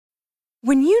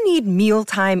When you need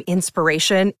mealtime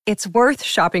inspiration, it's worth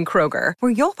shopping Kroger,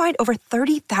 where you'll find over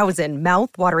 30,000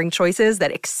 mouth-watering choices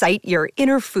that excite your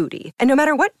inner foodie. And no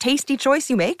matter what tasty choice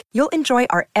you make, you'll enjoy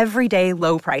our everyday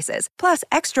low prices, plus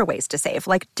extra ways to save,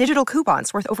 like digital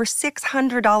coupons worth over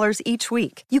 $600 each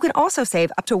week. You can also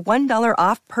save up to $1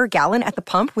 off per gallon at the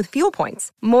pump with fuel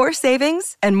points. More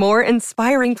savings and more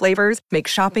inspiring flavors make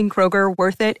shopping Kroger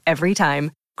worth it every time.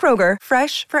 Kroger,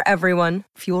 fresh for everyone.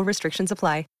 Fuel restrictions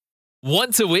apply.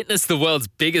 Want to witness the world's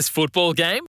biggest football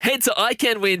game? Head to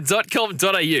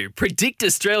iCanWin.com.au, predict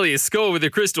Australia's score with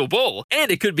a crystal ball, and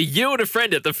it could be you and a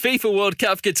friend at the FIFA World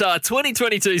Cup Qatar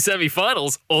 2022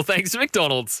 semi-finals, all thanks to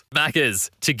McDonald's. Maccas,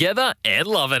 together and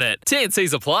loving it.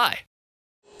 TNCs apply.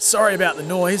 Sorry about the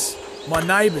noise. My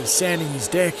neighbour's sanding his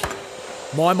deck.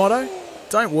 My motto?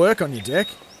 Don't work on your deck,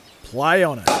 play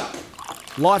on it.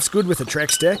 Life's good with a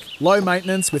Trex deck, low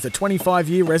maintenance with a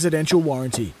 25-year residential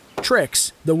warranty.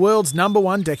 Trex, the world's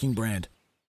 #1 decking brand.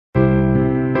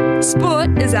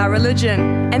 Sport is our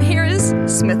religion, and here is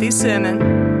Smithy's sermon.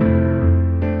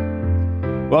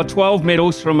 Well, 12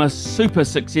 medals from a super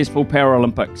successful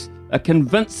Paralympics, a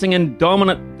convincing and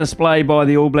dominant display by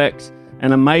the All Blacks,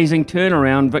 and amazing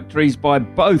turnaround victories by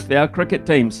both our cricket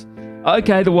teams.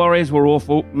 OK, the Warriors were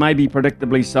awful, maybe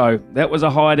predictably so. That was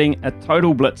a hiding, a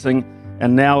total blitzing,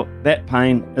 and now that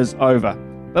pain is over.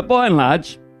 But by and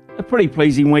large, a pretty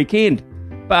pleasing weekend.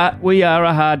 But we are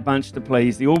a hard bunch to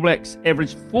please. The All Blacks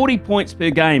averaged 40 points per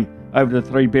game over the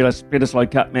 3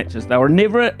 Bledisloe Cup matches. They were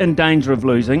never in danger of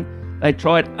losing. They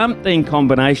tried umpteen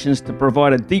combinations to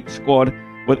provide a deep squad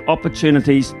with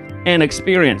opportunities and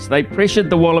experience. They pressured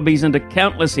the Wallabies into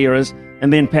countless errors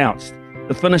and then pounced.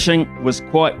 The finishing was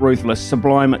quite ruthless,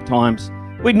 sublime at times.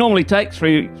 We'd normally take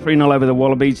 3-0 over the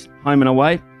Wallabies home and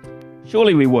away.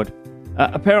 Surely we would.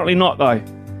 Apparently not though.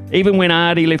 Even when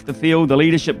Ardie left the field, the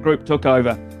leadership group took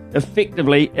over.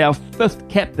 Effectively, our 5th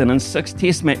captain in 6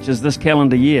 test matches this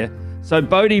calendar year. So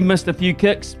Bodie missed a few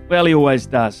kicks. Well, he always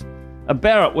does.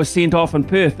 Barrett was sent off in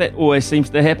Perth. That always seems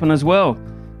to happen as well.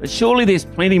 But surely there's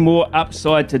plenty more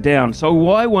upside to down. So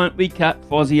why won't we cut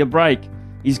Fozzie a break?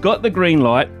 He's got the green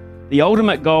light. The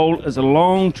ultimate goal is a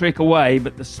long trek away,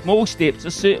 but the small steps are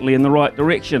certainly in the right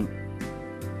direction.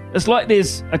 It's like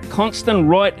there's a constant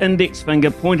right index finger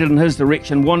pointed in his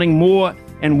direction, wanting more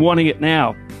and wanting it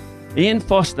now. Ian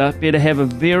Foster better have a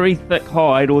very thick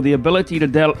hide or the ability to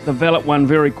develop one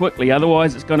very quickly,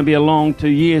 otherwise it's going to be a long 2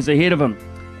 years ahead of him,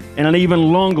 and an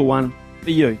even longer one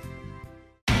for you.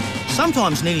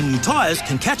 Sometimes needing new tyres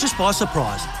can catch us by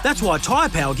surprise. That's why Tyre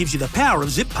Power gives you the power of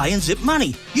Zip Pay and Zip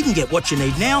Money. You can get what you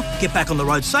need now, get back on the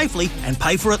road safely and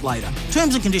pay for it later.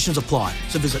 Terms and conditions apply.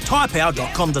 So visit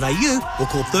tyrepower.com.au or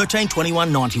call 13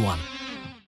 21 91.